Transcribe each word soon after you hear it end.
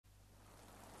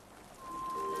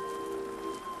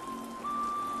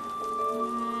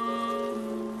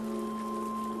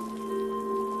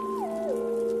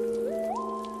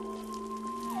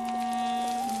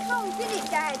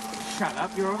Shut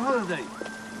up, you're on holiday.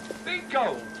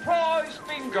 Bingo! Prize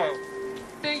bingo!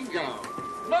 Bingo.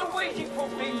 No waiting for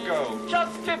bingo.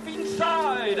 Just step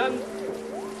inside and...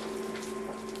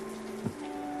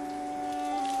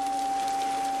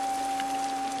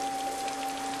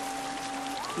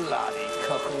 Bloody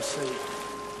Cockles.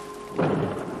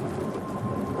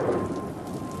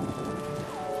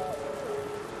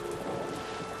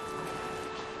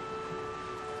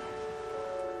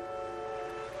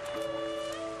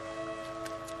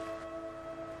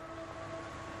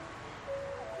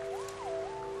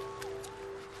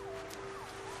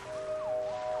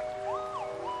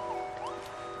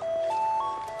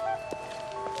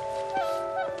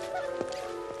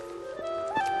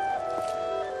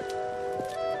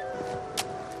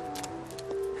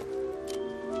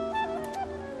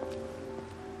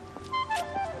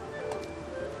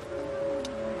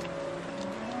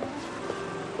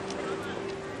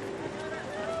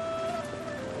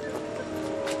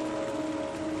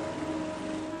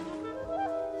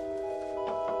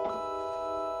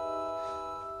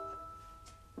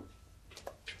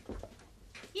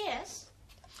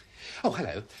 Oh,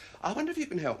 hello. I wonder if you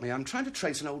can help me. I'm trying to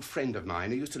trace an old friend of mine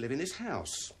who used to live in this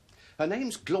house. Her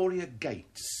name's Gloria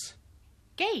Gates.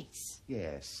 Gates?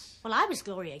 Yes. Well, I was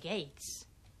Gloria Gates.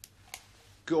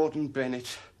 Gordon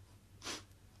Bennett.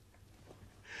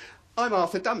 I'm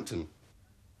Arthur Dumpton.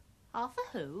 Arthur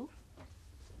who?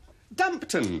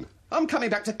 Dumpton. I'm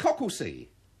coming back to Cocklesea.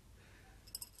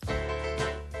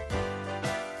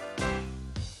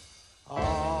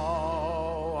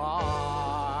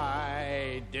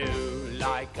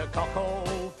 A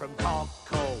cockle from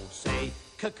Cocklesea,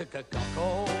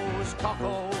 cockles,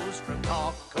 cockles from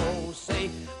Cocklesea.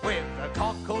 With a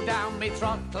cockle down me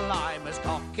throttle, I'm as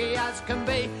cocky as can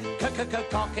be,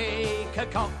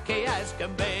 cocky as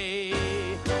can be.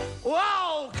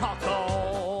 Whoa,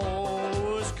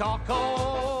 cockles,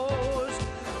 cockles,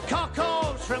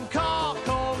 cockles from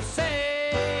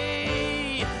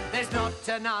Cocklesea. There's not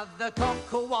another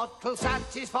cockle what'll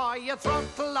satisfy your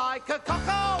throttle like a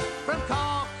cockle from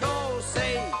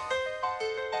Cocklesea.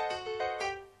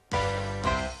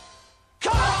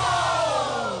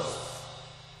 Cockles!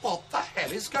 What the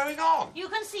hell is going on? You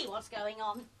can see what's going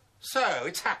on. So,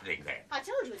 it's happening then? I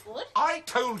told you it would. I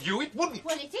told you it wouldn't.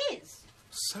 Well, it is.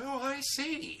 So I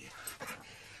see.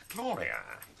 Gloria,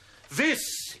 this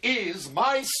is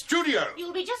my studio.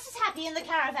 You'll be just as happy in the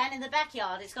caravan in the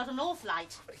backyard. It's got a north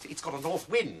light. It's got a north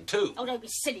wind, too. Oh, don't be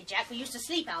silly, Jack. We used to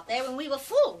sleep out there when we were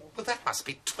full. But that must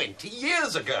be 20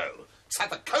 years ago. It's had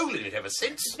the coal in it ever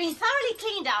since. It's been thoroughly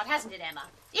cleaned out, hasn't it, Emma?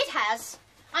 It has.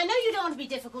 I know you don't want to be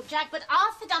difficult, Jack, but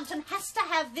Arthur Dumpton has to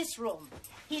have this room.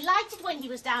 He liked it when he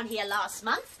was down here last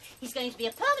month. He's going to be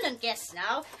a permanent guest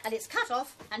now, and it's cut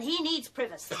off, and he needs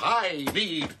privacy. I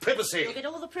need privacy. You'll get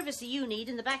all the privacy you need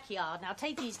in the backyard. Now,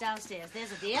 take these downstairs.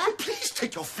 There's a dear. Oh, please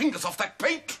take your fingers off that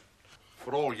paint.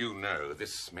 For all you know,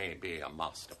 this may be a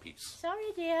masterpiece.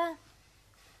 Sorry, dear.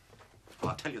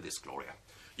 I'll tell you this, Gloria.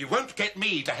 You won't get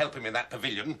me to help him in that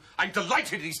pavilion. I'm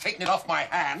delighted he's taken it off my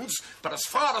hands, but as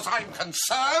far as I'm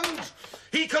concerned,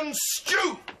 he can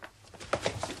stew.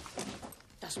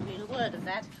 Doesn't mean a word of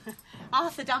that.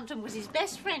 Arthur Dumpton was his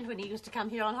best friend when he used to come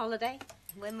here on holiday.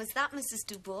 When was that, Mrs.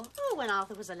 Dubois? Oh, when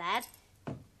Arthur was a lad.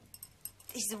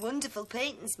 He's a wonderful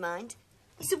painter's mind.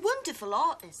 He's a wonderful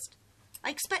artist.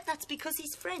 I expect that's because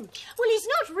he's French. Well, he's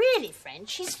not really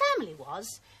French. His family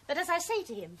was. But as I say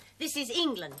to him, this is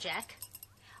England, Jack.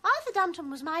 Arthur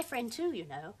Dumpton was my friend too, you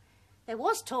know. There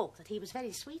was talk that he was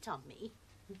very sweet on me.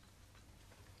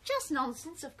 Just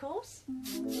nonsense, of course.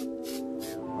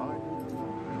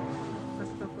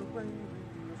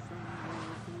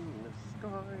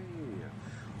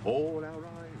 All our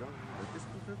eyes on the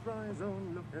distant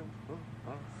horizon, look out for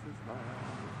passers-by.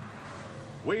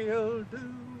 We'll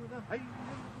do the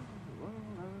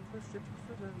hailing as the ships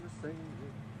are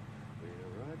sailing.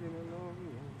 We're riding along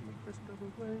on the crest of a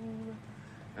wave,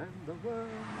 and the world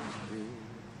is big.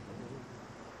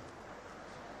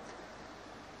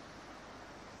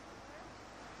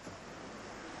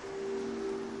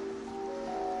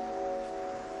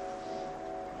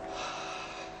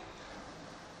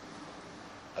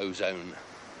 Ozone.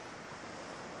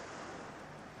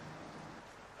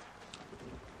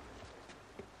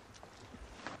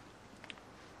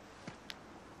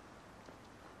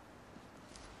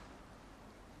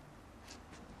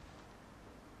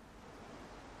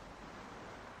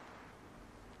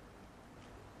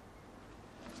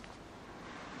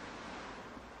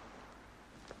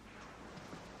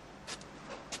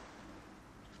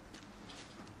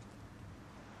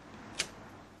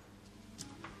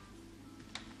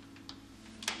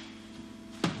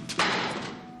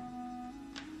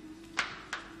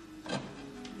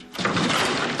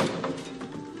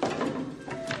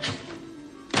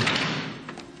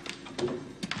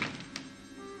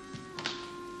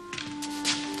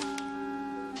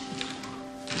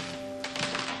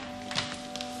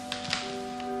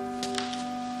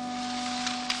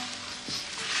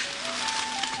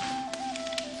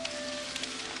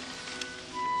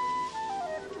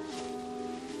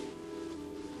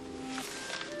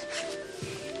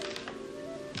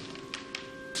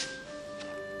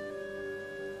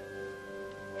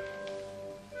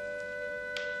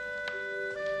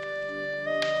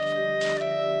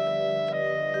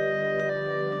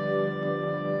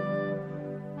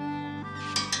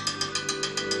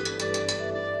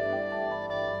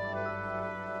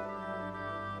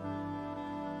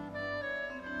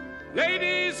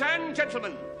 Ladies and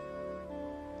gentlemen,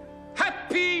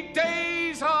 happy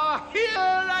days are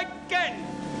here again.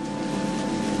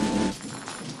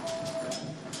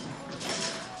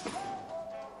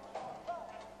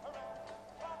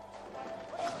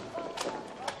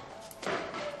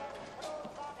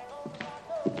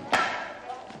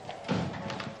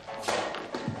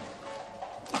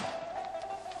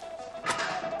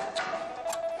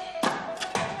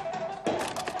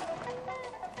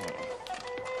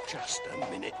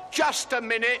 Just a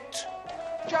minute.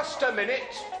 Just a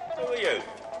minute. Who are you?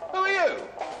 Who are you?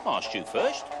 I asked you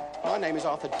first. My name is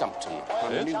Arthur Dumpton.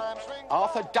 I'm the new...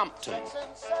 Arthur Dumpton.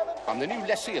 I'm the new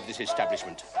lessee of this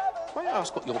establishment. May I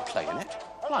ask what you're playing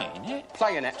at? Playing it?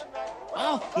 Playing at?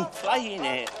 Oh, playing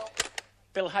it.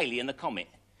 Bill Haley and the Comet.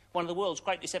 One of the world's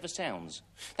greatest ever sounds.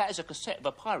 That is a cassette of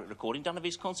a pirate recording done of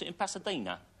his concert in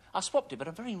Pasadena. I swapped it with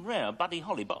a very rare Buddy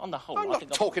Holly, but on the whole... I'm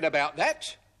not talking about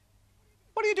that.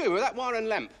 What are you doing with that wire and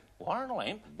lamp? Wire and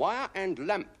lamp? Wire and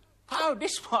lamp. Oh,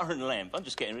 this wire and lamp. I'm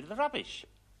just getting rid of the rubbish.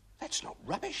 That's not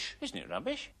rubbish. Isn't it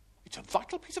rubbish? It's a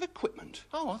vital piece of equipment.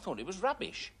 Oh, I thought it was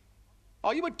rubbish.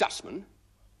 Are you a dustman?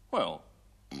 Well,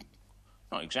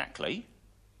 not exactly.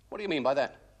 What do you mean by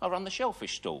that? I run the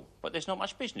shellfish stall, but there's not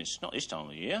much business. Not this time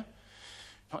of the year.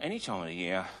 Not any time of the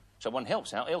year. So one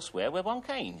helps out elsewhere where one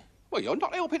can. Well, you're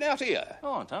not helping out here.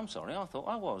 Oh, I'm sorry. I thought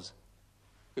I was.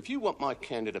 If you want my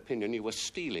candid opinion, you were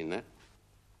stealing that.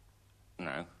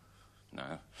 No.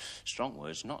 Strong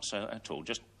words, not so at all.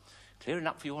 Just clearing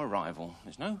up for your arrival.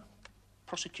 There's no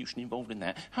prosecution involved in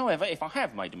that. However, if I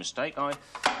have made a mistake, I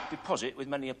deposit with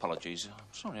many apologies. I'm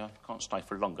sorry, I can't stay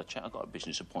for longer, chat. I've got a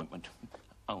business appointment.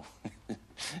 Oh,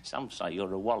 some say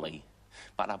you're a wally,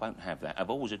 but I won't have that. I've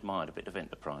always admired a bit of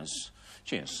enterprise.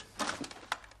 Cheers.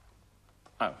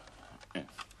 Oh, yeah.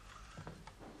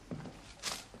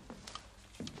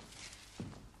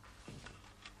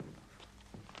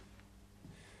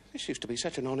 This used to be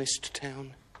such an honest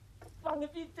town. Wann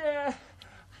bitte?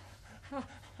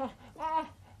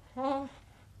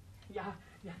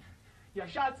 Ja,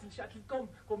 Schatz, komm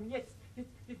jetzt,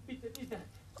 bitte.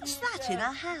 What's that in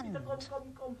her hand?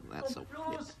 Komm. That's a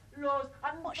Los.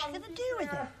 What's she going to do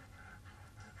with it?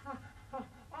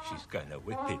 She's going to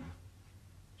whip him.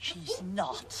 She's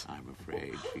not. I'm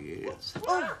afraid she is.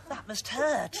 Oh, that must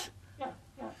hurt.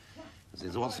 This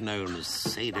is what's known as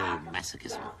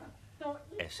sadomasochism.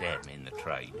 SM in the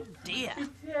trade. Dear,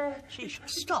 she should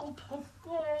stop.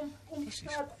 This is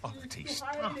quality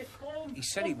stuff. He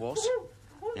said he was.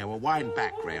 Now, we'll wind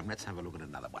back, Graham. Let's have a look at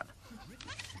another one.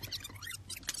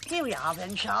 Here we are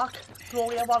then, Shark.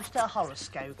 Gloria wanted her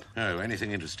horoscope. Oh,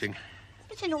 anything interesting?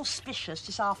 Bit inauspicious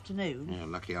this afternoon. Yeah,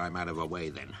 lucky I'm out of her way,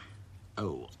 then.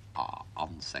 Oh,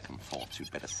 on second thoughts, you'd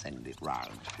better send it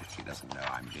round if she doesn't know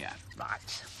I'm here.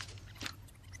 Right.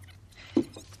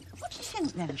 What do you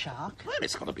think then, Shark? Well,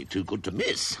 it's got to be too good to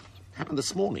miss. Happened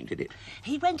this morning, did it?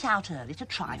 He went out early to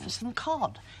try for some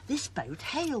cod. This boat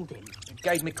hailed him. He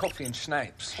gave me coffee and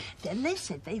snacks. Then they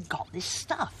said they'd got this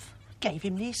stuff. Gave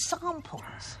him these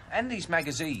samples. And these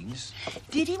magazines.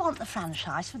 Did he want the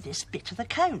franchise for this bit of the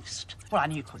coast? Well, I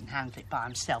knew he couldn't handle it by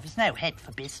himself. He's no head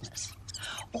for business.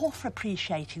 Or for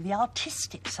appreciating the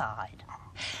artistic side.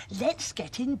 Let's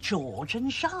get in George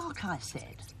and Jacques, I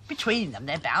said. Between them,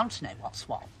 they're bound to know what's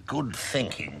what. Good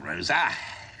thinking, Rosa.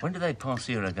 When do they pass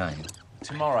here again?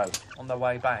 Tomorrow, on the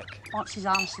way back. What's his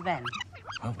answer then?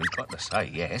 Well, we've got to say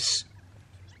yes.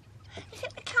 You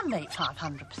think we can make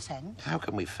 500%? How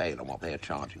can we fail on what they're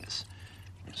charging us?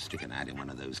 Stick an ad in one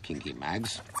of those kinky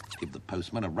mags. Give the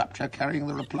postman a rupture carrying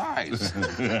the replies.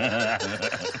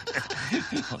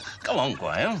 Come on,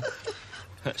 Graham.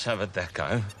 Let's have a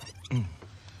deco.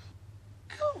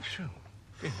 Oh,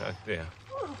 Oh, dear.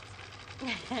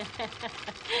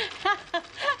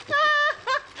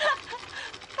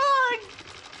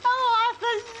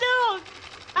 Arthur, look!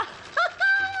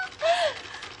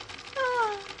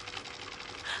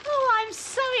 I'm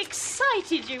so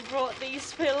excited you brought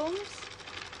these films.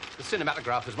 The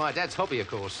cinematograph was my dad's hobby, of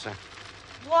course.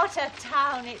 What a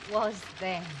town it was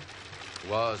then.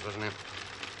 Was, wasn't it?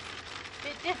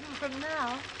 Bit different from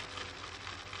now.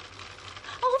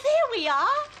 Oh, there we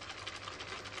are.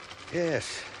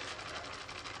 Yes.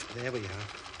 There we are.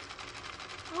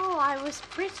 Oh, I was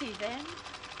pretty then.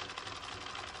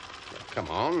 Well, come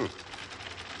on. You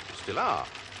still are.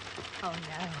 Oh,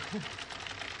 no.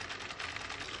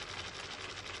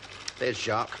 There's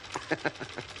Jacques.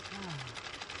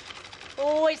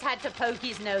 Always had to poke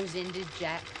his nose in, did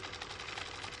Jack?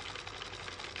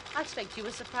 I expect you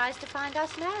were surprised to find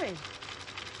us married.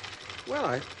 Well,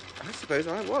 I suppose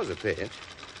I was a bit.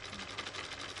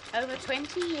 Over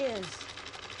 20 years.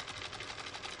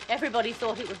 Everybody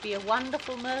thought it would be a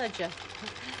wonderful merger.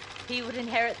 He would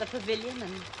inherit the pavilion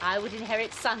and I would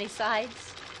inherit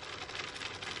Sunnysides.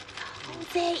 Oh,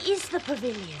 there is the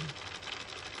pavilion.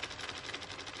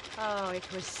 Oh, it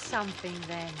was something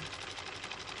then.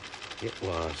 It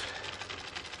was.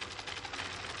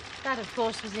 That, of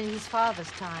course, was in his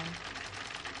father's time.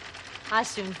 I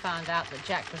soon found out that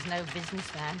Jack was no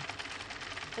businessman.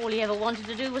 All he ever wanted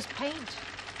to do was paint.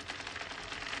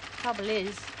 Trouble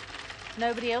is,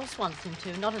 nobody else wants him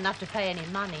to, not enough to pay any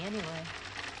money anyway.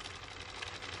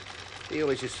 He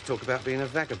always used to talk about being a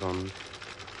vagabond,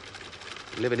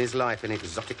 living his life in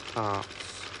exotic parts.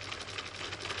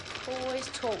 Always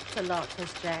talked a lot,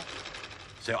 was Jack.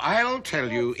 So I'll tell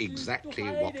you exactly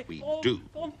what we do.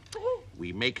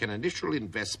 We make an initial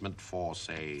investment for,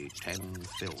 say, 10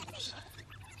 films.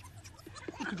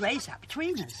 We could raise that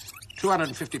between us.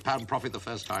 £250 profit the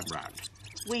first time round.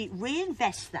 We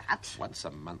reinvest that. Once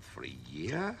a month for a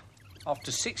year.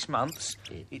 After 6 months,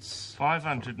 it's...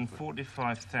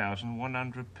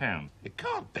 £545,100. It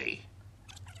can't be.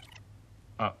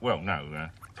 Well, no,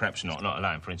 perhaps not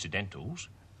allowing for incidentals.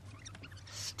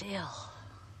 Still.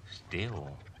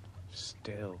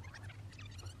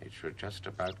 It should just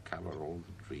about cover all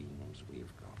the dreams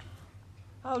we've got.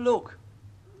 Oh, look.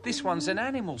 This one's an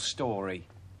animal story.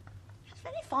 She's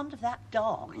very fond of that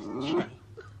dog, isn't she?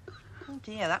 Oh,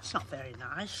 dear, that's not very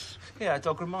nice. Yeah, that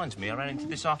dog reminds me. I ran into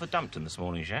this Arthur Dumpton this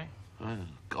morning, Jack. Oh,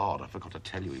 God, I forgot to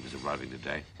tell you he was arriving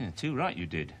today. Yeah, too right you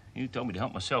did. You told me to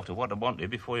help myself to what I wanted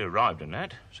before you arrived and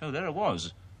that. So there I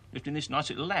was, lifting this nice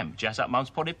little lamp just up Mum's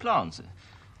potted plants.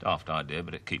 Daft idea,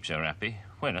 but it keeps her happy.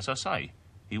 When, as I say,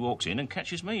 he walks in and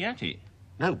catches me at it.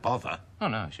 No bother. Oh,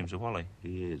 no, it seems a wally.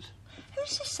 He is.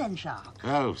 Who's this then, Jacques?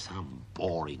 Oh, some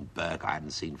boring burg I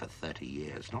hadn't seen for 30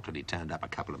 years. Not till he turned up a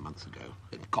couple of months ago.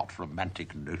 And got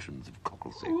romantic notions of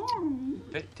Cockles.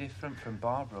 Bit different from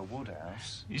Barbara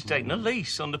Woodhouse. He's taken a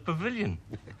lease on the pavilion.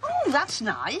 Oh, that's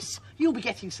nice. You'll be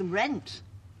getting some rent.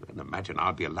 I don't imagine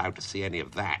I'll be allowed to see any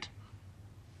of that.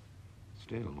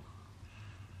 Still,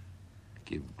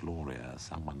 give Gloria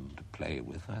someone to play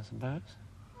with, I suppose.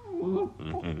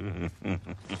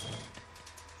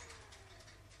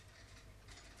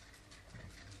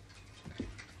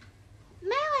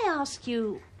 May I ask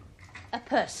you a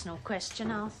personal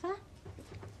question, Arthur?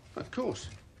 Of course.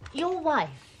 Your wife,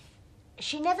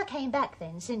 she never came back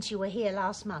then since you were here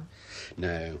last month?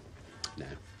 No.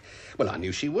 Well, I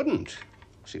knew she wouldn't.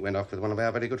 She went off with one of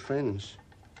our very good friends.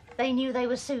 They knew they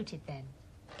were suited then?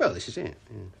 Well, this is it.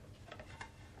 Yeah.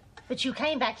 But you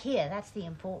came back here, that's the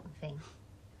important thing.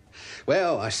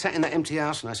 Well, I sat in that empty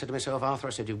house and I said to myself, Arthur,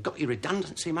 I said, you've got your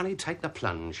redundancy money, take the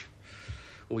plunge.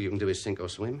 All you can do is sink or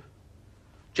swim.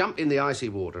 Jump in the icy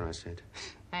water, I said.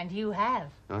 And you have.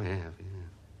 I have, yeah.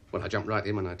 Well, I jumped right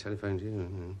in when I telephoned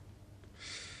you.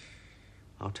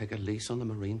 I'll take a lease on the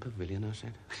Marine Pavilion, I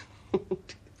said.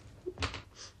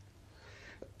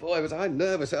 Boy, was I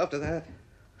nervous after that.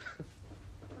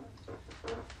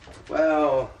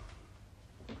 Well,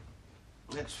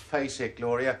 let's face it,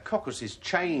 Gloria, Cockles has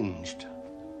changed.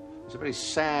 It's a very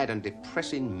sad and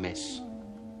depressing mess.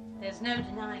 There's no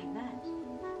denying that.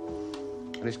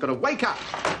 And it's got to wake up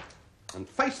and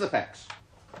face the facts.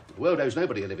 The world owes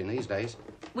nobody a living these days.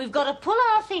 We've got to pull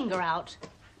our finger out.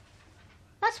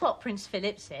 That's what Prince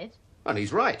Philip said. And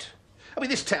he's right. I mean,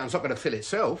 this town's not going to fill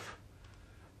itself.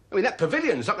 I mean, that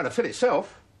pavilion's not going to fill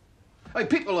itself. I mean,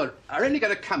 people are only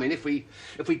going to come in if we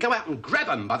go out and grab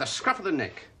them by the scruff of the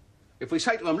neck. If we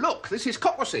say to them, look, this is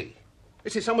Cocklesea.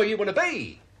 This is somewhere you want to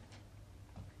be.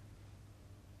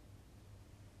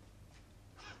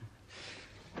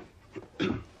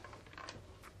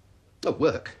 Oh,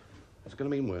 work. It's going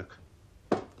to mean work.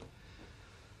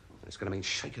 It's going to mean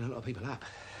shaking a lot of people up.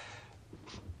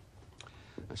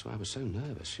 That's why I was so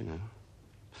nervous, you know.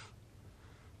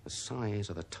 The size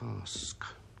of the task.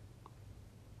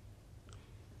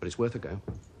 But it's worth a go.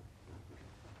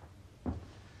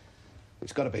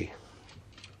 It's got to be.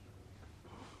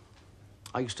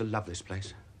 I used to love this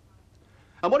place.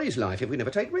 And what is life if we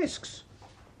never take risks?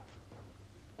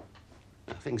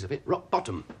 Now, things have hit rock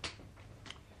bottom.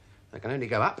 They can only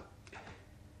go up.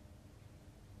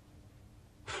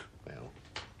 Well,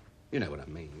 you know what I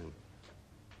mean.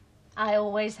 I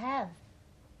always have.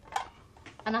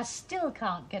 And I still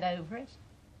can't get over it.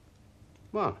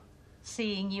 What?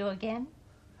 Seeing you again.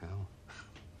 How?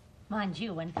 Mind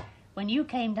you, when you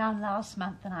came down last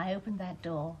month and I opened that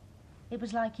door, it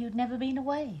was like you'd never been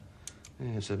away.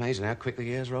 Yeah, it's amazing how quick the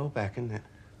years roll back, isn't it?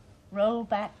 Roll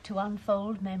back to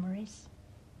unfold memories.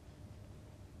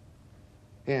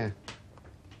 Yeah.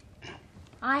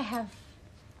 I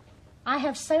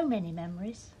have so many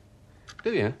memories.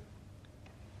 Do you?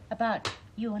 About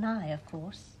you and I, of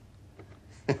course.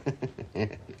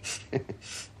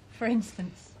 For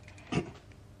instance,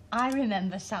 I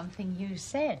remember something you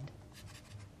said.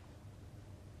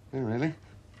 Oh, really?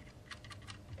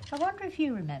 I wonder if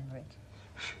you remember it.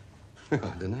 I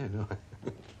don't know, no.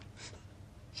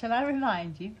 Shall I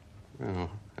remind you? Oh.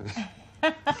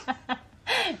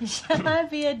 Shall I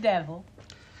be a devil?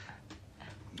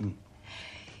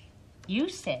 You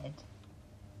said,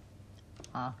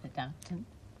 Arthur Dumpton,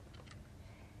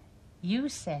 you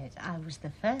said I was the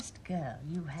first girl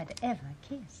you had ever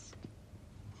kissed.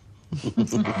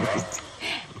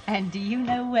 And do you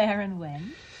know where and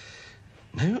when?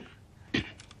 No. It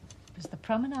was the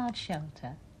Promenade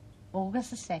Shelter, August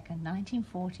the 2nd,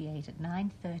 1948 at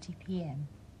 9:30 p.m.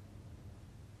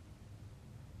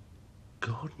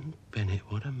 Gordon Bennett,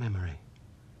 what a memory.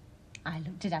 I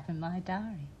looked it up in my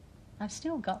diary. I've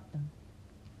still got them.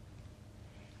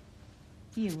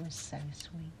 You were so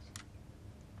sweet.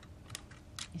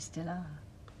 You still are.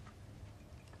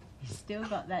 You still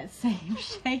got that same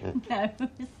shaped nose.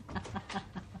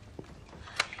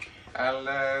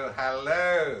 Hello,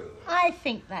 hello. I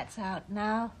think that's out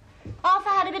now. Arthur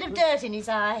had a bit of dirt in his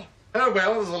eye. Oh,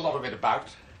 well, there's a lot of it about.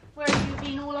 Where have you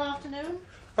been all afternoon?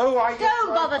 Oh, I...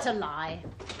 Don't bother to lie.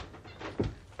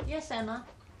 Yes, Emma?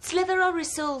 Sliver or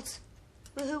rissoles?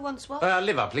 Well, who wants what?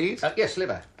 Liver, please. Yes,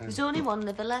 liver. There's only one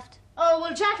liver left. Oh,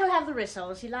 well, Jack will have the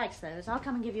rissoles. He likes those. I'll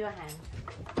come and give you a hand.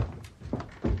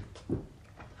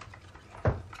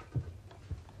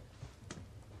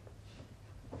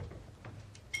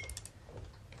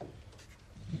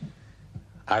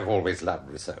 I've always loved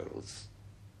rissoles.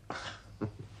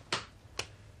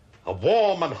 A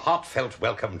warm and heartfelt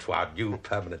welcome to our new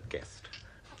permanent guest.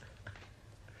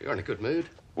 You're in a good mood.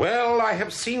 Well, I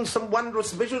have seen some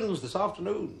wondrous visions this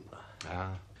afternoon.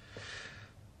 Ah.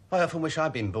 I often wish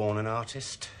I'd been born an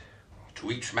artist. To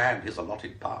each man his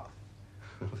allotted path.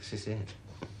 This is it.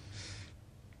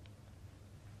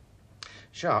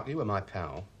 Shark, you were my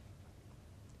pal.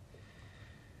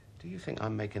 Do you think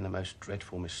I'm making the most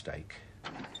dreadful mistake?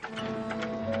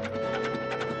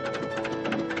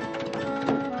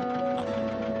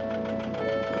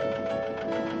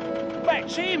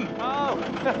 That's him! Oh,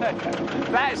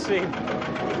 that's him.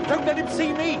 Don't let him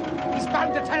see me. He's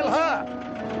bound to tell her.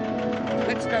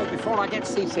 Let's go before I get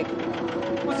seasick.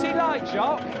 What's he like,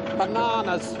 Jock?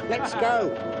 Bananas. Let's go.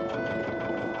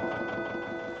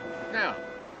 Now,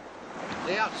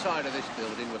 the outside of this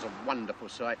building was a wonderful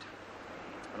sight,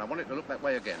 and I want it to look that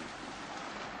way again.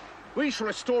 We shall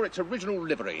restore its original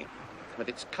livery with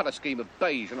its colour scheme of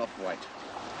beige and off-white.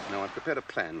 Now, I've prepared a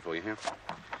plan for you here.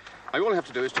 All you have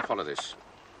to do is to follow this.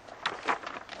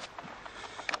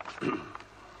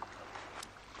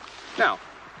 Now,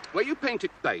 where you paint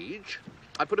it beige,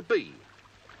 I put a B,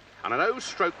 and an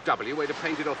O/W where to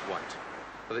paint it off-white.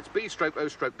 So it's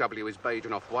B/O/W is beige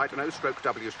and off-white, and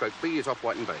O/W/B is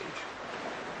off-white and beige.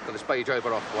 So it's beige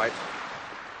over off-white,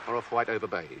 or off-white over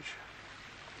beige.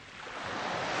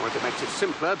 Or if it makes it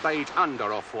simpler, beige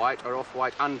under off-white, or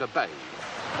off-white under beige.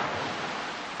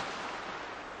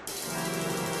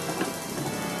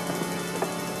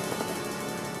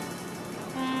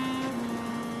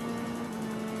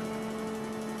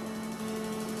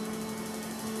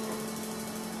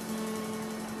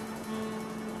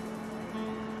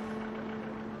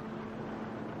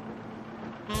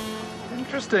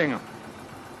 Interesting.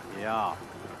 Yeah.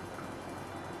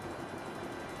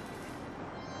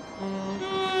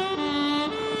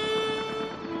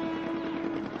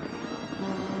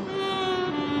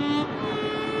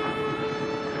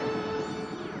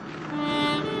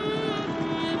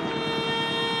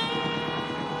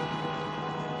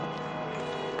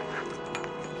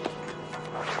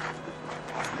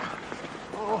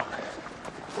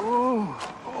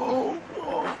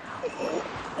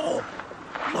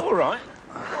 All right.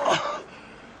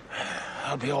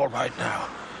 I'll be all right now.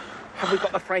 Have we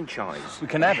got the franchise? We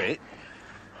can have it.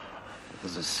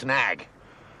 There's a snag.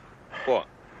 What?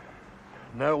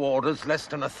 No orders less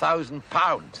than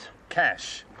 £1,000.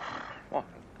 Cash. What?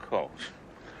 Of course.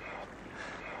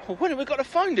 Well, when have we got to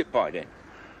find it by then?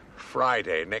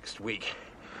 Friday next week.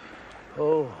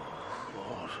 Oh,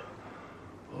 God.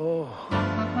 Oh.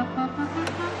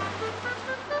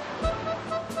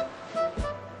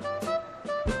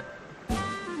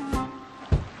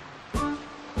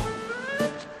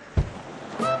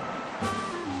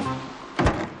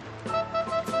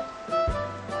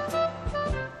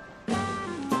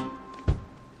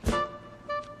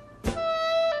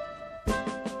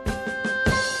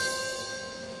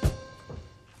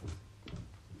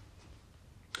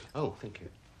 Oh, thank you.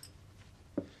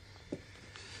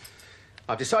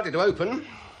 I've decided to open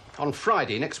On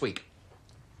Friday next week.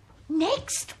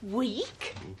 Next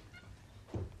week?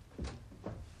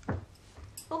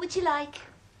 What would you like?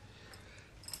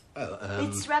 Oh,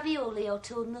 It's ravioli or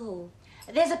toad in the hole.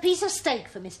 There's a piece of steak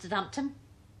for Mr. Dumpton.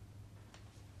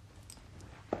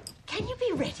 Can you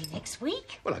be ready next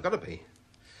week? Well, I've got to be.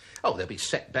 Oh, there'll be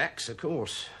setbacks, of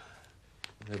course.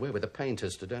 They were with the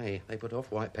painters today. They put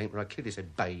off-white paint where I clearly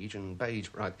said beige, and beige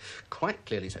where I quite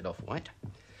clearly said off-white.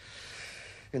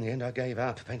 In the end, I gave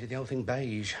up, painted the whole thing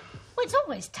beige. Well, it's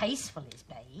always tasteful, is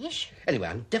beige. Anyway,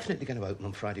 I'm definitely going to open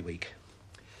on Friday week.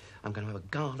 I'm going to have a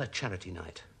gala charity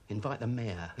night. Invite the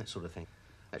mayor, that sort of thing.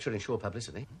 That should ensure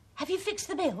publicity. Have you fixed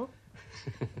the bill?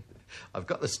 I've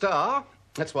got the star.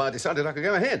 That's why I decided I could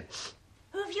go ahead.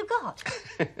 Who have you got?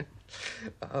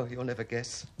 Oh, you'll never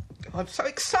guess. I'm so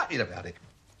excited about it.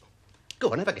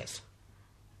 Go on, have a guess.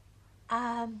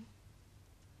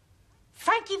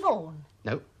 Frankie Vaughan.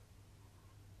 No.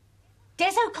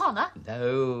 Des O'Connor.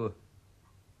 No.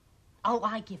 Oh,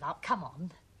 I give up. Come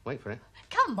on. Wait for it.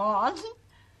 Come on.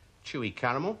 Chewy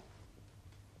Caramel.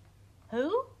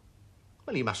 Who?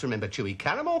 Well, you must remember Chewy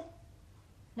Caramel.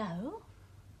 No.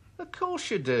 Of course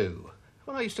you do.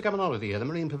 When I used to come on holiday here, the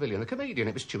Marine Pavilion, the comedian,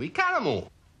 it was Chewy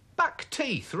Caramel. Buck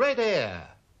teeth, red hair.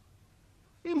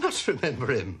 You must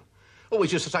remember him.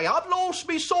 Always used to say, I've lost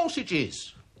me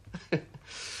sausages.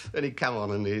 Then he'd come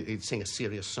on and he'd sing a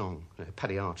serious song.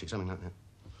 Paddy Archie, something like that.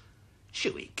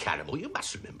 Chewy Caramel, you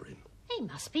must remember him. He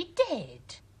must be dead.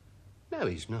 No,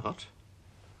 he's not.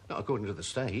 Not according to the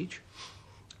stage.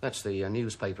 That's the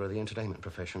newspaper of the entertainment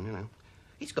profession, you know.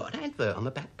 He's got an advert on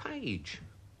the back page.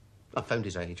 I phoned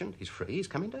his agent. He's free. He's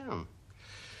coming down.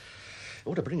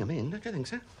 Ought to bring him in, don't you think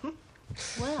so?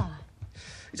 Well,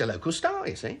 He's a local star,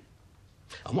 you see.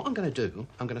 And what I'm going to do,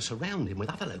 I'm going to surround him with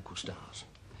other local stars.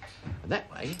 And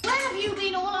that way... where have you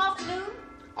been all afternoon?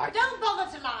 Don't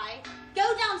bother to lie. Go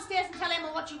downstairs and tell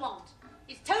Emma what you want.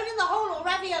 It's toad in the hole or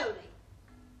ravioli.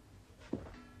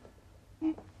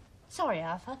 Sorry,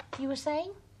 Arthur. You were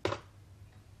saying?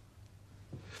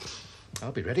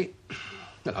 I'll be ready.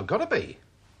 Well, I've got to be.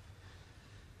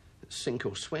 Sink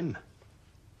or swim.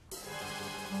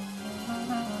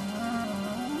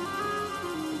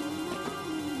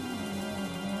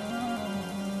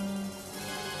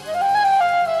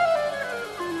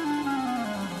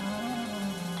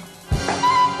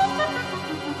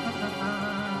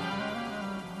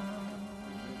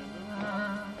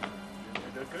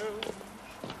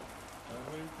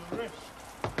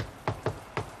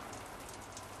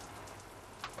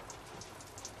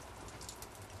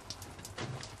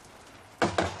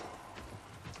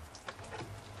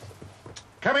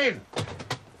 Come in.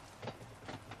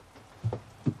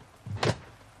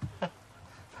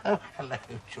 Oh, hello,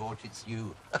 George, it's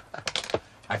you.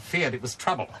 I feared it was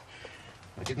trouble.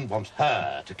 I didn't want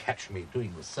her to catch me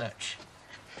doing research.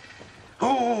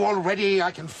 Oh, already I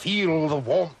can feel the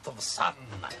warmth of The sun,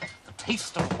 the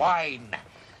taste of wine,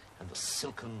 and the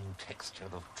silken texture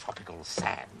of tropical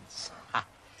sands. Ha.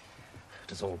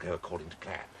 Does all go according to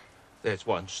plan? There's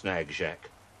one snag, Jacques.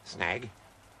 Snag?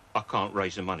 I can't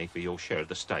raise the money for your share of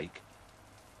the stake.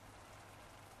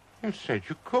 You said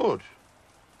you could.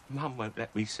 Mum won't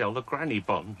let me sell the granny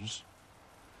bonds.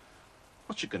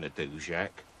 What you gonna do,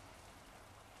 Jacques?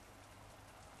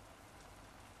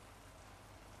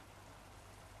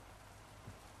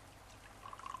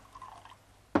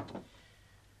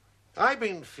 I've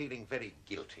been feeling very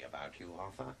guilty about you,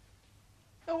 Arthur.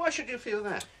 Oh, why should you feel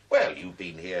that? Well, you've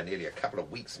been here nearly a couple of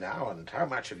weeks now, and how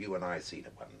much have you and I seen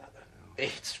of one another?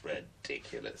 It's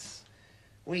ridiculous.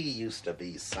 We used to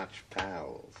be such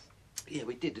pals. Yeah,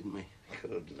 we did, didn't we?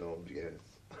 Good Lord, yes.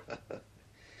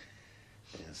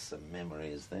 There's some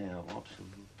memories there, what?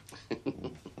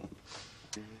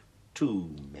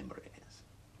 2 memories.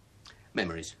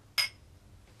 Memories.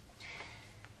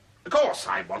 Of course,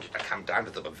 I wanted to come down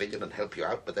to the pavilion and help you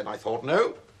out, but then I thought,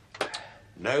 no.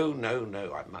 No,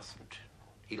 I mustn't.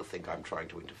 He'll think I'm trying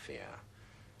to interfere.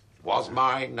 It was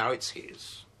mine, now it's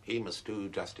his. He must do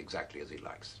just exactly as he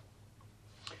likes.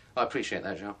 I appreciate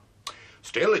that, Joe.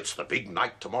 Still, it's the big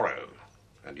night tomorrow.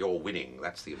 And you're winning.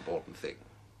 That's the important thing.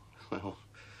 Well,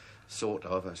 sort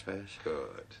of, I suppose.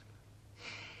 Good.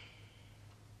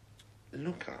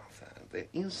 Look, Arthur, there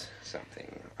is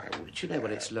something I would... But you know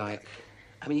what it's like.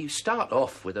 I mean, you start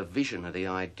off with a vision of the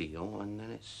ideal, and then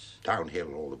it's...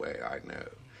 Downhill all the way, I know.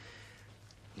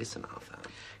 Listen, Arthur.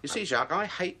 You see, Jacques, I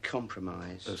hate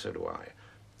compromise. Oh, so do I.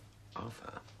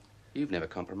 Arthur. You've never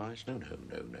compromised. No.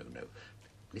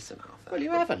 Listen, Arthur. Well, you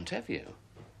haven't, have you?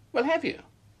 Well, have you?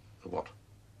 What?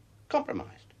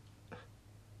 Compromised?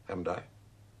 Haven't I?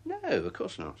 No, of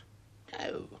course not.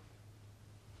 No.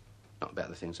 Not about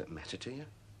the things that matter to you.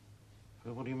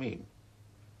 Well, what do you mean?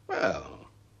 Well,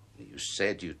 you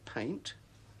said you'd paint,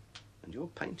 and you're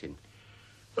painting.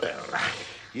 Well,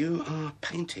 You are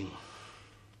painting.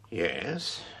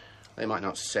 yes, They might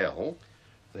not sell,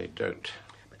 they don't,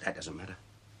 but that doesn't matter.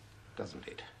 doesn't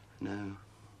it? No.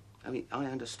 I mean, I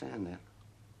understand that.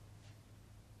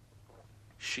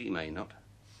 She may not.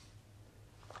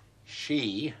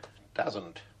 She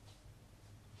doesn't.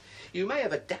 You may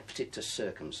have adapted to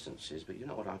circumstances, but you're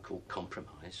not what I call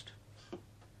compromised.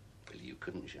 Well, you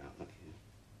couldn't, Joan, not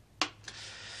you.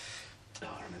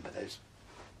 Oh, I remember those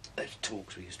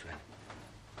talks we used to have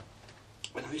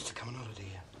when I used to come on holiday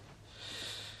here.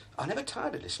 I never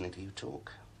tired of listening to you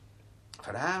talk.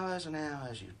 For hours and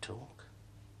hours you talk.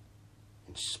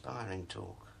 Inspiring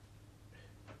talk.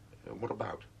 What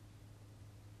about?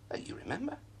 You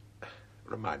remember?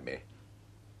 Remind me.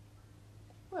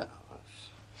 Well,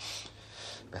 it's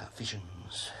about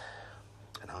visions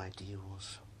and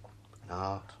ideals and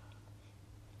art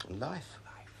and life.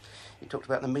 You talked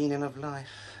about the meaning of life.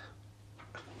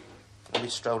 And we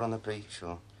strolled on the beach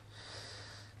or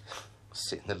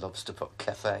sit in the Lobster Pot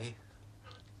Cafe.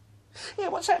 Yeah,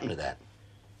 what's happened to that?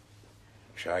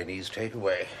 Chinese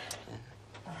takeaway.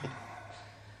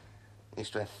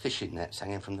 Used to have fishing nets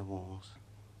hanging from the walls.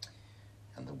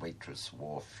 And the waitress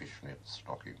wore fishnet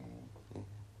stockings.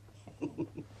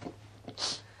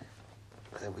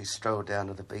 Then we strolled down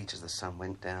to the beach as the sun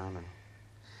went down,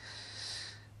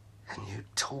 and you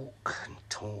talk and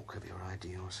talk of your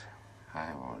ideals.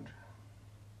 I would.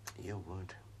 You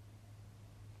would.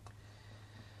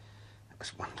 It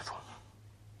was wonderful.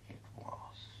 It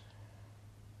was.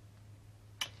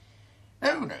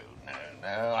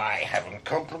 No, I haven't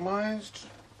compromised.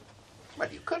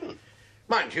 Well, you couldn't.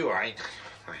 Mind you, I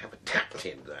have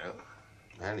adapted, though.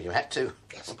 Well, you had to.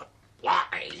 Yes, but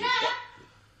why? Jack!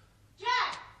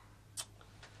 Jack!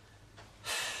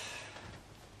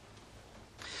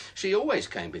 She always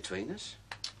came between us.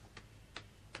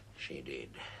 She did.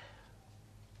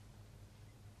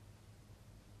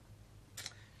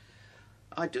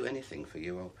 I'd do anything for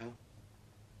you, old pal.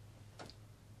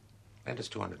 Lend us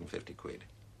 250 quid.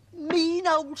 Mean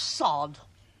old sod.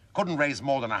 Couldn't raise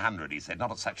more than 100, he said,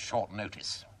 not at such short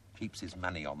notice. Keeps his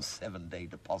money on 7-day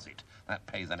deposit. That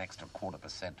pays an extra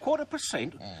 0.25%.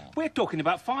 0.25%? We're talking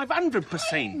about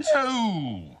 500%.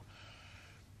 No!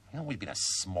 He's always been a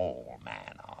small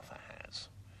man, Arthur has.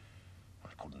 I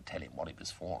couldn't tell him what it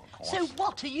was for, of course. So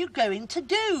what are you going to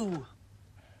do?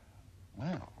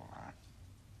 Well,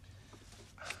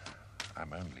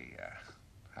 I'm only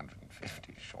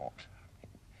 150 short.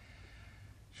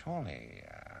 Surely,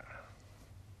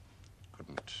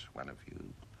 couldn't one of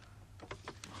you...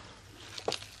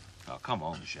 Oh, come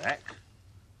on, Jack.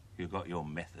 You've got your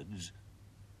methods.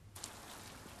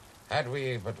 Had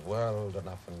we but whirled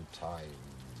enough in time,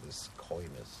 this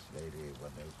coyness, lady, were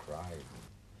no crime.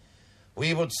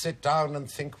 We would sit down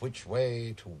and think which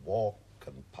way to walk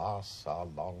and pass our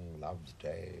long love's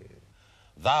day.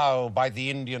 Thou, by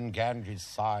the Indian Ganges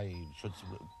side, shouldst...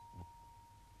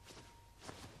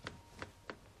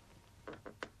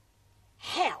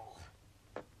 Hell.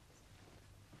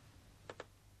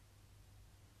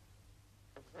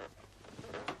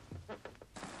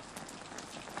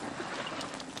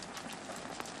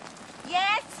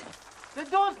 Yes? The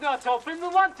door's not open. We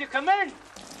want to come in.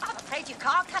 I'm afraid you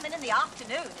can't come in the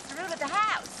afternoon. It's the rule of the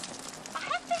house. I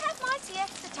have to have my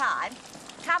siesta time.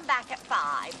 Come back at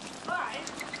 5.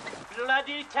 5?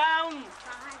 Bloody town.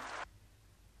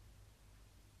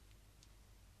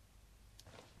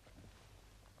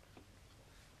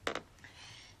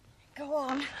 Go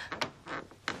on.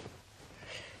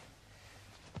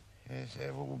 Yes,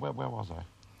 where was I?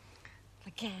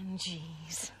 The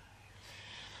Ganges.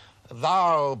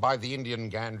 Thou, by the Indian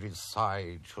Ganges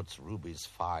side, shouldst rubies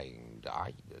find.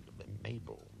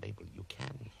 Mabel, you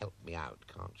can help me out,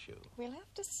 can't you? We'll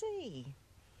have to see.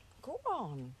 Go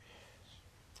on.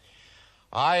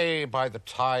 I, by the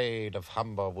tide of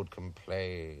Humber, would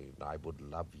complain. I would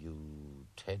love you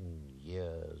 10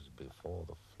 years before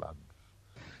the flood.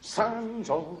 Sands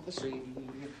of the sea,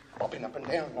 bobbing up and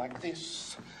down like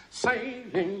this,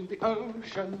 sailing the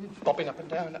ocean, bobbing up and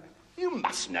down. You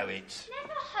must know it.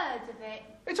 Never heard of it.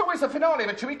 It's always the finale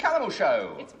of a Chewy Cannibal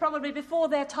show. It's probably before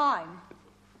their time.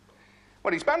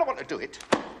 Well, he's bound to want to do it,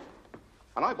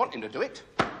 and I want him to do it,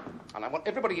 and I want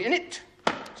everybody in it,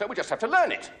 so we just have to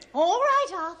learn it. All right,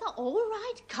 Arthur, all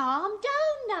right. Calm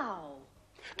down now.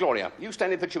 Gloria, you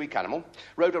stand in for Chewy Cannibal.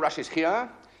 Rhoda Rush is here.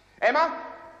 Emma?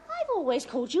 I've always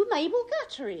called you Mabel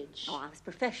Gutteridge. Oh, I was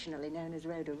professionally known as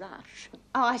Rhoda Rush.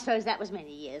 Oh, I suppose that was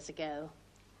many years ago.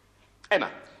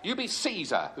 Emma, you be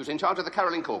Caesar, who's in charge of the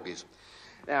Caroline Corgis.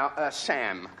 Now,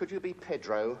 Sam, could you be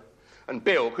Pedro? And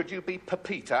Bill, could you be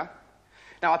Pepita?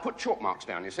 Now, I put chalk marks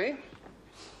down, you see?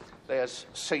 There's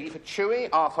C for Chewy,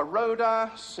 R for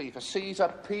Rhoda, C for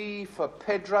Caesar, P for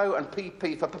Pedro, and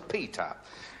PP for Pepita.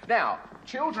 Now,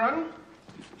 children,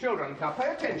 now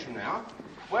pay attention now.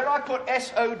 Where I put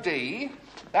S-O-D,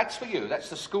 that's for you. That's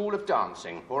the School of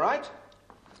Dancing, all right?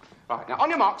 Right, now, on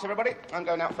your marks, everybody. I'm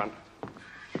going out front.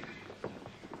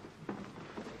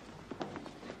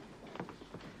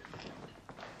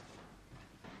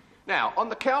 Now, on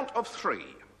the count of 3.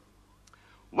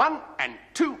 1 and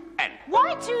 2 and...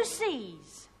 Why 2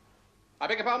 C's? I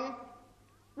beg your pardon?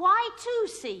 Why 2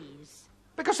 C's?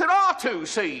 Because there are 2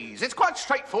 C's. It's quite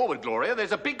straightforward, Gloria.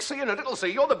 There's a big C and a little c.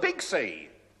 You're the big C.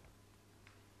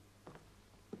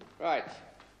 Right.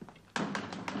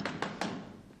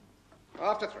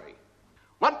 After 3.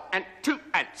 1 and 2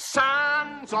 and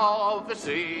sons of the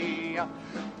sea,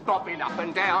 bobbing up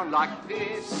and down like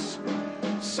this,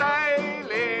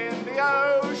 sail in the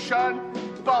ocean,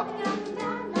 bobbing up and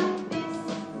down like this.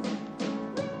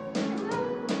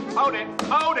 Hold it,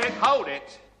 hold it, hold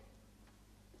it.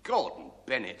 Gordon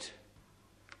Bennett,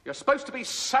 you're supposed to be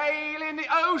sailing the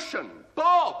ocean,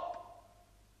 Bob.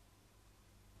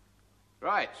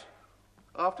 Right,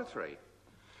 after 3.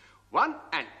 1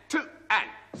 and 2 and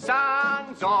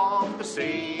sons of the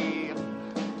sea,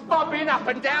 bobbing up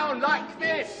and down like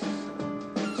this,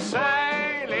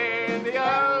 sailing the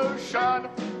ocean,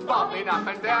 bobbing up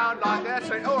and down like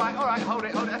this. All right, hold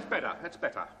it, that's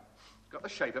better. Got the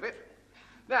shape of it.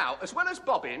 Now, as well as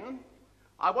bobbing,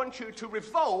 I want you to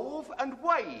revolve and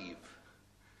wave.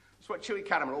 That's what Chewy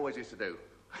Caramel always used to do.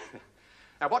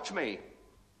 Now, watch me.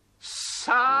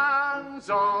 Sons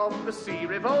of the sea,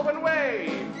 revolve and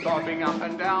wave, bobbing up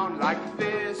and down like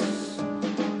this,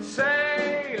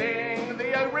 sailing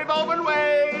the revolve and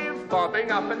wave, bobbing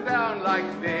up and down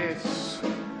like this.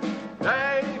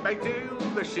 They may do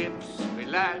the ships, we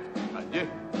lad, and you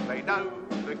may know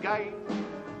the game.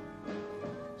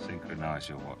 Synchronise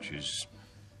your watches.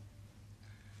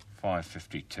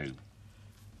 5:52.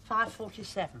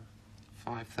 5:47.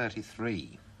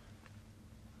 5:33.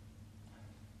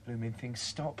 Blooming thing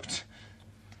stopped.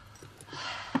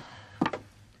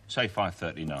 Say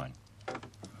 5:39.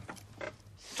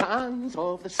 Sons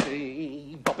of the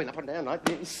sea, bobbing up and down like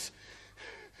this.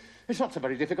 It's not so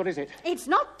very difficult, is it? It's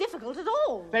not difficult at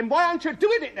all. Then why aren't you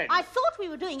doing it then? I thought we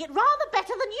were doing it rather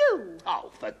better than you. Oh,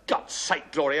 for God's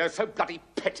sake, Gloria, so bloody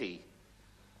petty.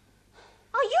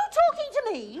 Are you talking to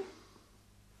me?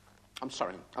 I'm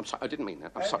sorry, I didn't mean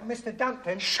that. I'm sorry. Mr.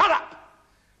 Duncan. Shut up!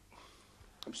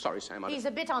 I'm sorry, Sam. He's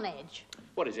a bit on edge.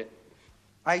 What is it?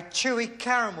 Hey, Chewy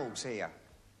Caramel's here.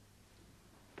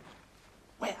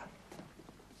 Where?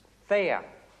 There.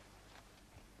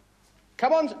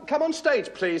 Come on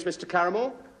stage, please, Mr.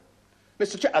 Caramel.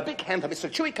 A big hand for Mr.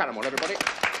 Chewy Caramel, everybody.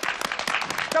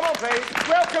 Come on, please.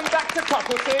 Welcome back to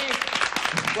Cockles.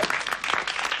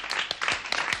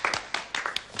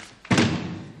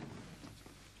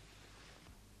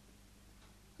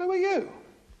 Who are you?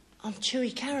 I'm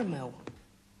Chewy Caramel.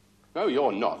 No,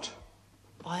 you're not.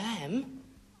 I am.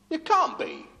 You can't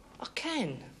be. I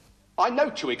can. I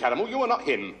know Chewy Caramel. You are not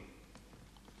him.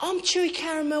 I'm Chewy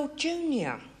Caramel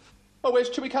Jr. Well, where's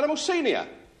Chewy Caramel Senior?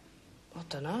 I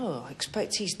don't know. I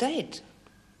expect he's dead.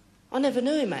 I never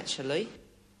knew him, actually.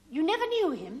 You never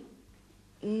knew him?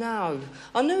 No.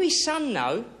 I knew his son,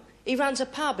 though. He runs a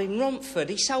pub in Romford.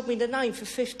 He sold me the name for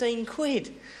 15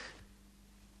 quid.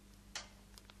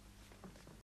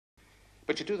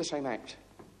 But you do the same act.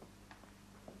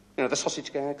 You know, the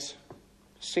sausage gags,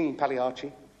 sing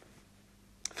Pagliacci,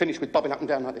 finish with bobbing up and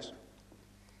down like this.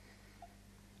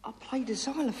 I played the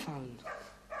xylophone.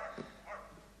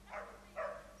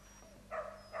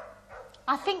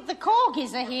 I think the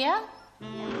corgis are here.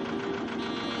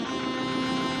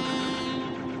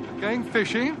 Going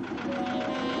fishing?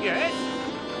 Yes.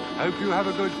 Hope you have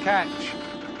a good catch.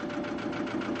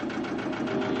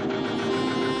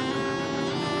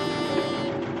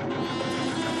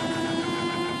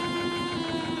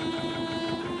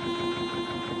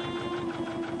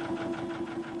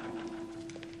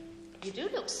 You do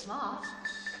look smart.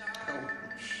 Oh,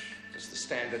 just the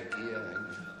standard gear.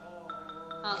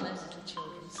 Aren't those little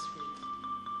children sweet?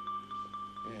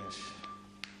 Yes.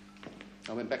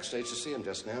 I went backstage to see him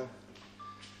just now.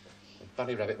 A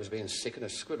bunny rabbit was being sick and a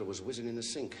squirrel was whizzing in the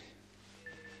sink.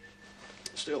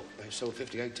 Still, they sold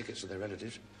 58 tickets to their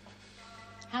relatives.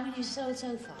 How many you sold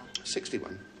so far?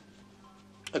 61.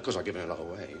 Of course, I've given a lot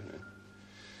away, you know.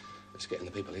 It's getting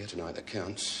the people here tonight that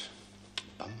counts.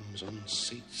 Bums on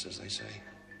seats, as they say.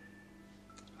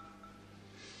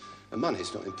 And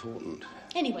money's not important.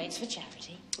 Anyway, it's for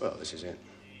charity. Well, this is it.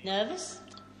 Nervous?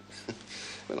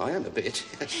 Well, I am a bit,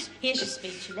 yes. Here's your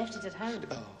speech. You left it at home.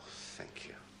 Oh, thank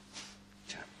you.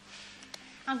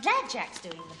 I'm glad Jack's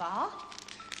doing the bar.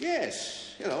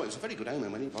 Yes, you know, it was a very good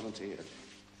omen when he volunteered.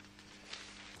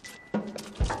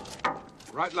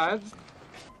 Right, lads.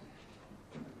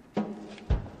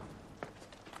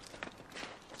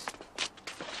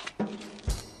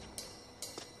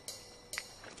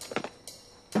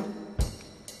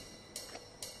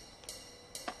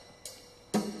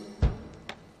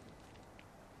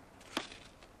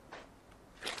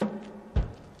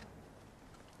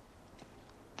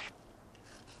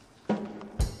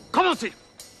 Commencez!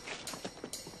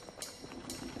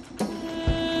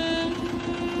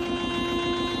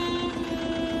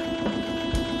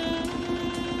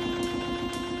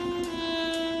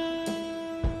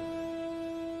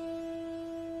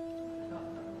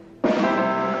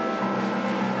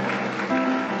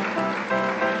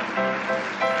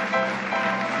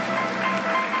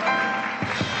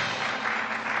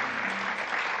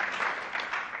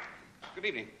 Good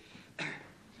evening.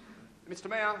 Mr.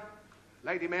 Mayor,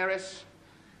 Lady Mayoress,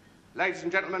 ladies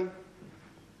and gentlemen,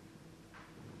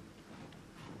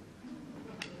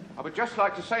 I would just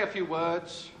like to say a few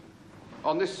words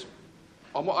on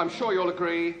what I'm sure you'll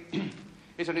agree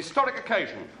is an historic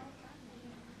occasion.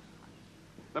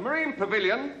 The Marine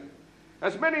Pavilion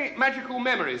has many magical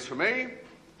memories for me.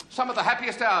 Some of the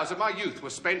happiest hours of my youth were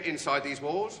spent inside these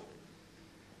walls.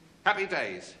 Happy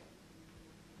days.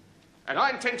 And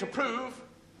I intend to prove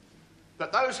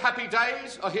that those happy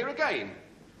days are here again.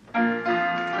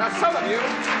 Now, some of you...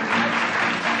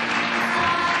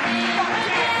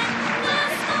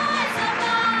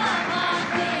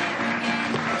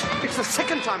 It's the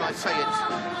second time I say it.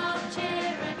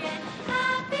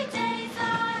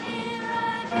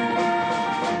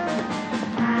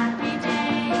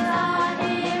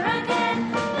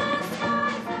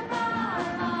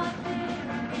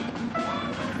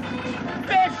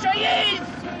 There she is!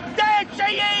 There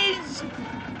she is!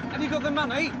 Have you got the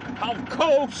money? Of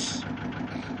course!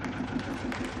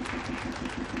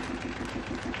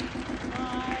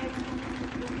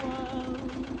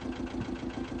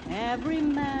 Every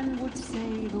man would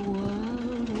say the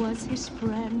world was his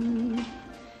friend.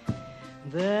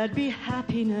 There'd be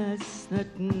happiness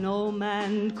that no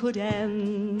man could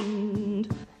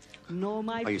end. No,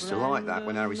 my I used to like that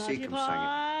when Harry Seacombe sang it.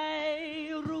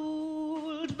 I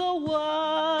ruled the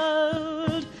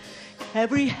world.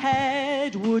 Every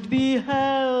head would be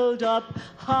held up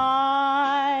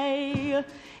high.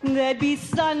 There'd be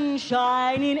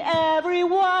sunshine in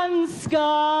everyone's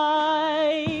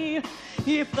sky.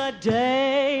 If the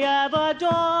day ever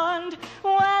dawned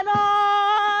when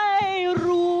I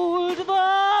ruled the world.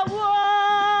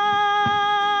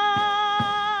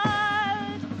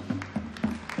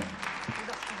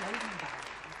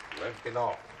 Won't be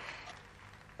long.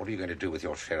 What are you going to do with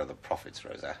your share of the profits,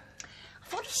 Rosa? I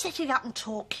thought of setting up and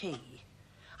Torquay.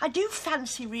 I do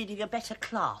fancy reading a better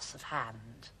class of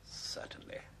hand.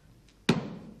 Certainly.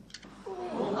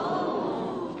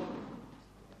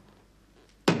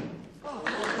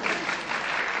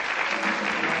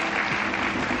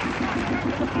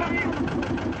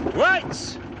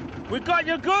 Right! We got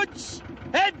your goods!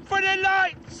 Head for the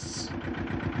lights!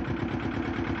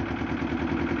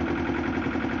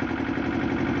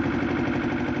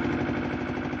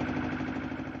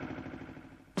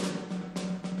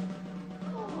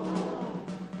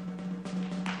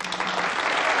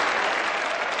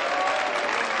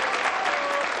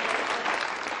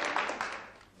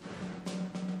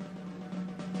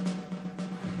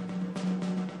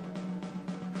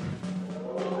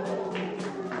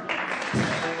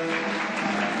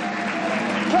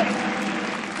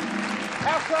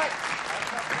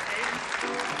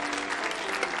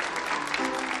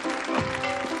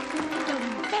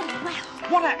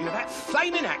 What happened to that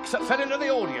flaming axe that fell into the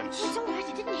audience? It's all right,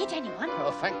 it didn't hit anyone.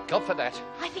 Oh, thank God for that.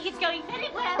 I think it's going very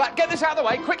well. Right, get this out of the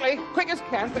way, quickly, quick as you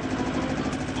can.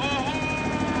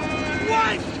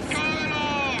 What's going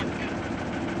on?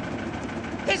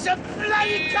 It's a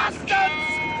bloody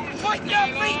customs! Put your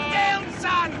feet down,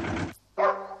 son!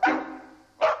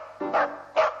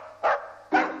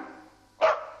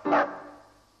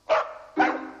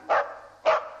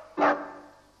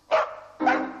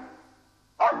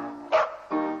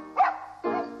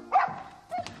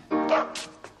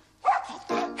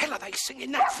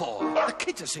 Singing that for? The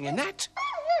kids are singing that.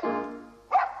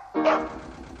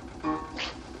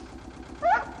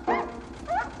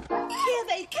 Here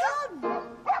they come.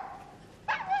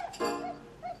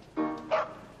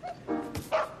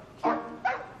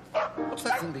 What's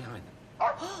that thing behind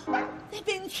them? They've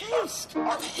been chased?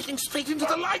 Oh, they're heading straight into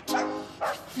the light.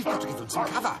 We've got to give them some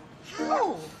cover.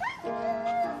 How?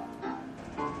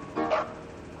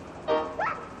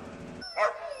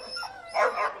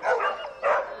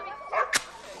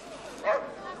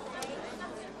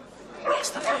 Where's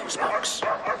the fuse box?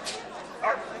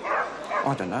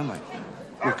 I don't know, mate.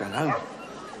 We'll go home.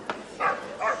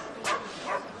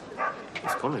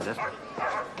 It's gone, is it?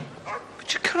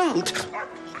 But you can't.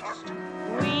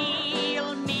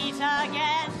 We'll meet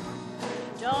again.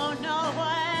 Don't know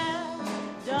where,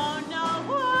 don't know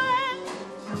when,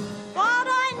 but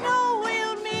I know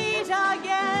we'll meet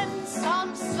again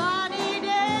some sunny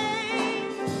day.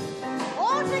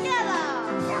 All together.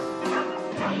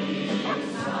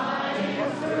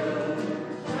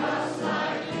 Just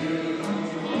like you.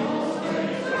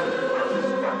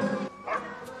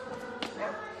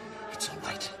 It's all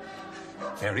right.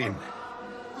 They're in.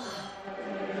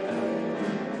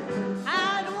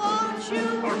 And won't you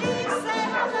please say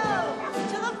hello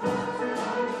to the...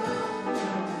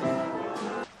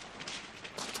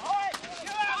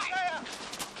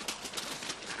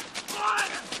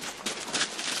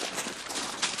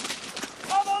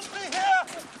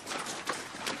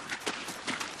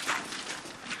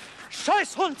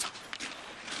 Scheißhund!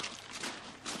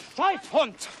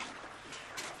 Scheißhund!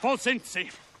 Wo sind sie?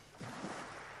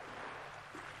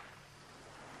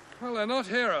 Well, they're not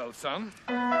here, old son.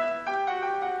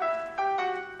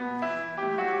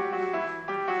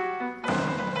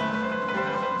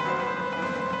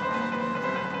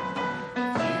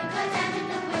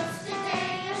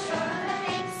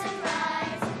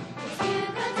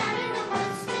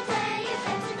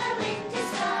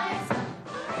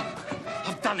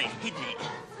 I've done it, hidden it.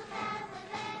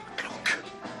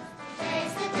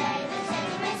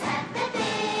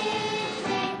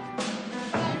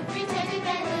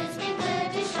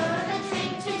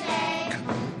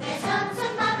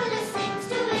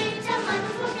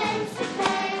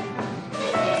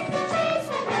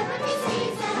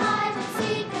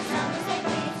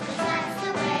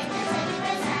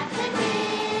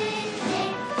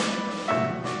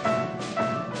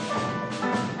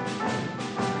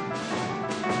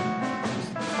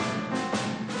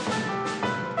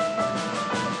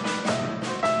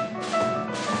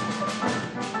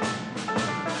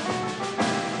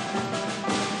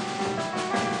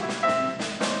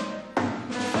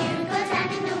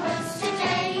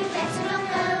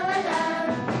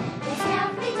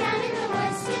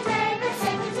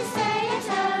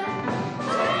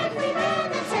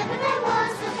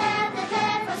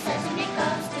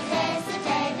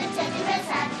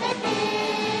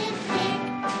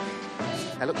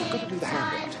 Now, look, you've got to do the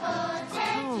handout. I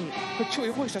can't. But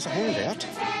Chewie always does a handout.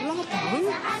 Well, I don't.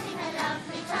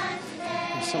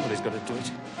 And somebody's got to do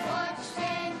it.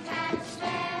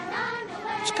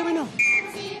 What's going on?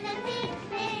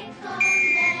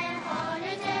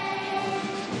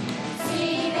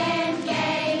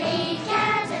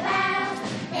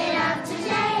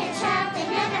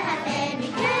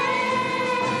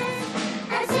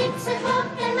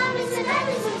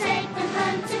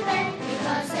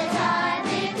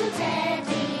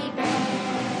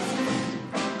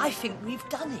 I think we've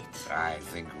done it. I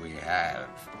think we have.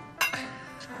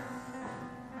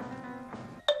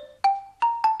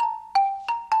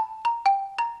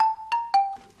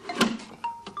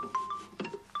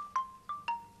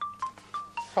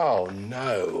 Oh,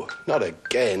 no. Not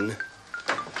again.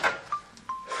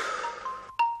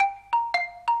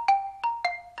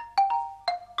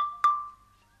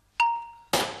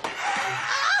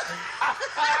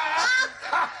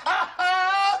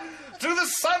 To the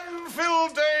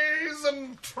sun-filled days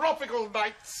and tropical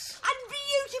nights. And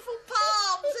beautiful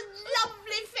palms and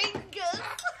lovely fingers.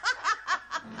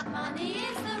 Money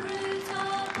is the root of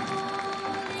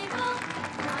all evil.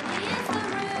 Money is the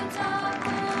root of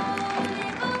all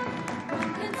evil.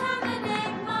 Won't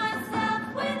contaminate myself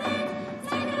with it.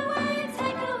 Take it away,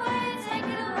 take it away, take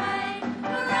it away.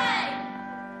 Hooray!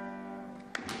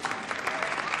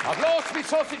 I've lost me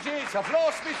sausages. I've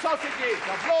lost me sausages.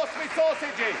 I've lost me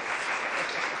sausages.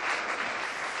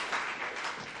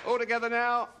 All together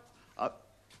now.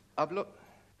 I've looked.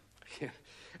 Yeah.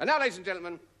 And now, ladies and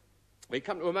gentlemen, we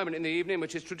come to a moment in the evening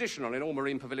which is traditional in all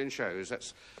Marine Pavilion shows.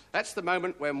 That's the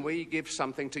moment when we give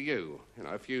something to you. You know,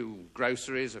 a few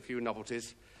groceries, a few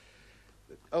novelties.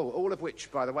 Oh, all of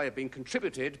which, by the way, have been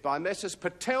contributed by Messrs.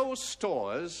 Patel's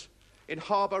Stores in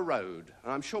Harbour Road.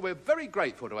 And I'm sure we're very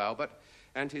grateful to Albert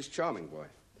and his charming boy.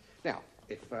 Now,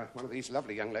 if one of these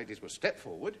lovely young ladies will step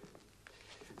forward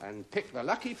and pick the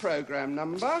lucky programme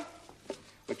number,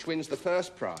 which wins the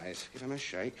first prize. Give him a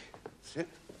shake. That's it.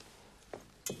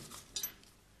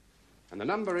 And the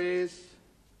number is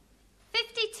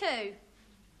 52.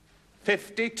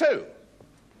 52.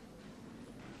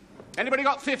 Anybody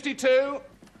got 52?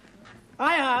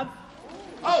 I have.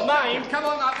 Oh, mine. Come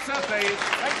on up, sir, please.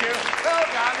 Thank you. Well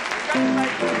done.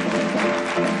 Congratulations.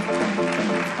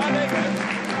 Oh, there you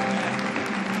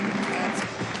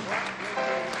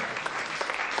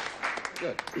go.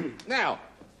 Good. Now,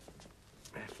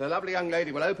 if the lovely young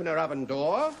lady will open her oven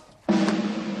door,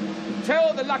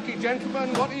 tell the lucky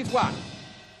gentleman what he's won.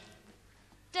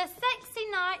 The sexy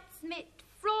knights mit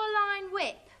Fräulein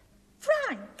Whip.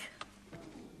 Frank!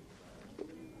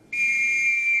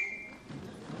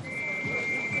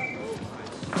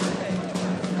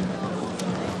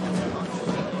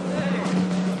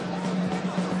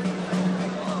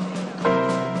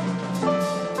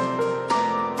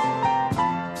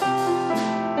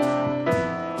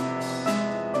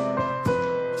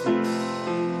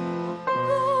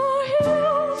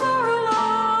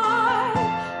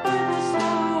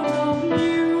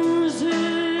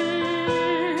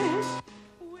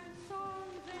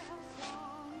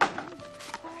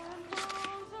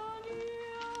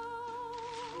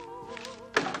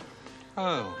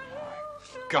 Oh,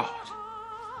 my God.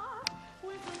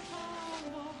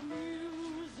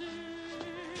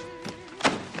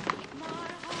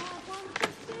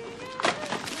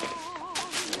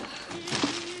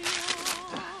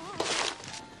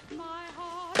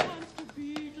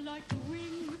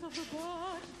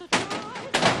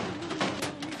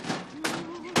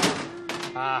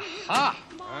 Aha!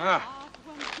 Ah.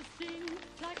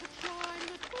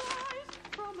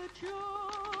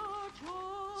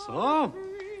 So,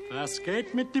 was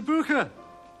geht mit die Bücher?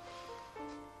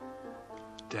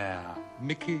 Der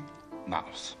Mickey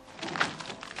Mouse.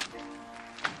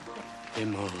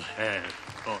 Himmel,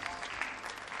 Herrgott.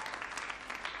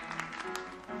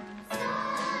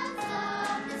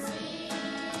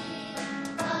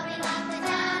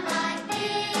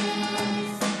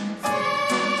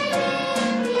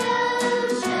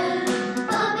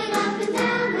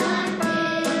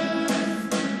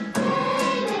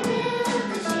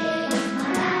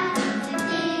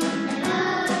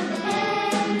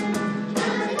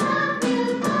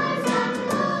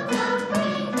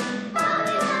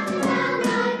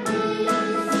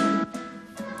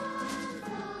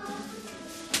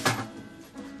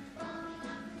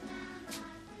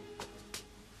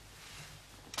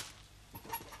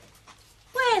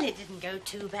 Well, it didn't go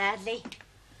too badly.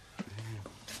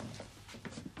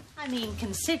 I mean,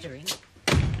 considering.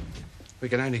 We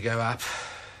can only go up.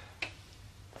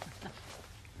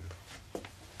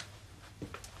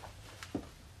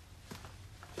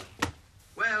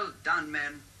 Well done,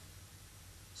 men.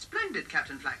 Splendid,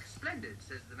 Captain Flack, splendid,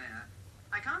 says the mayor.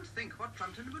 I can't think what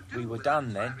Plumpton would do. We were without done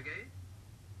his then. fire brigade.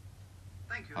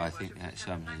 Thank you, I Your think Worship. that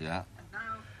sums it up. Now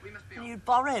we must be You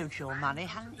borrowed your money,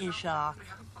 hadn't you, Jacques? We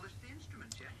haven't polished the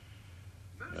instruments yet.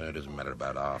 No, it doesn't matter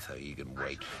about Arthur. He can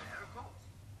wait.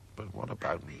 But what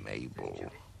about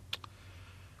Mabel?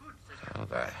 How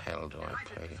the hell do I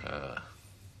pay her?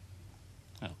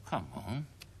 Oh, come on.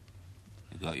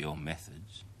 You've got your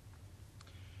methods.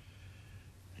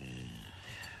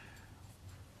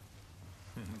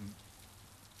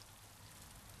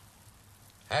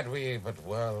 Had we but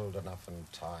whirled enough in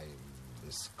time,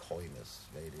 this coyness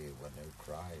lady were no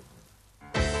crime.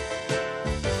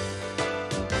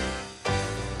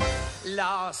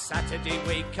 Last Saturday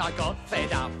week I got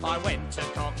fed up, I went to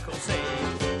Cockles.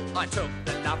 I took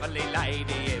the lovely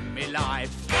lady in me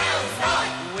life.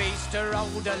 We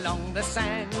strolled along the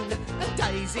sand, and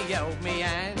Daisy held me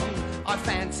hand. I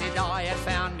fancied I had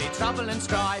found me trouble and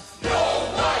strife.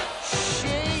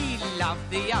 She loved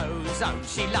the ozone,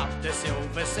 she loved the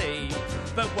silver sea.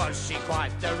 But was she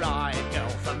quite the right girl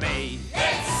for me?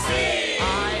 Let's see!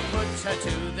 I put her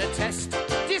to the test,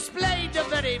 displayed the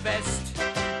very best.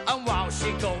 And while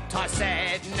she gulped, I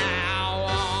said, now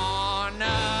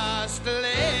honestly,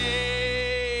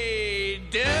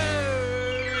 do you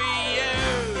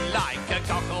like a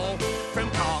cockle from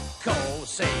Cockles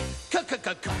Sea?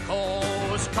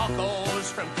 Cockles,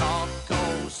 cockles from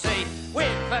Cockles Sea.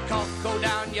 With a cockle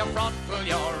down your throttle,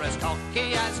 you're as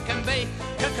cocky as can be.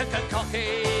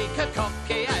 Cocky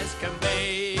as can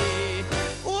be.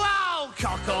 Wow,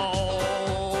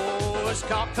 cockles,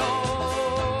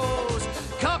 cockles,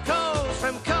 cockles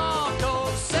from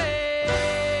Cockles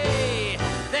Sea.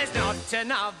 There's not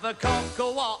another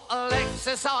cockle what'll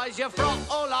exercise your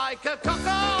throttle like a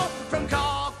cockle from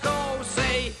Cockles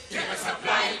Sea. Give us a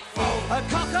plateful. A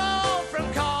cockle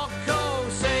from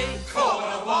Cockles Sea.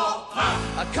 Call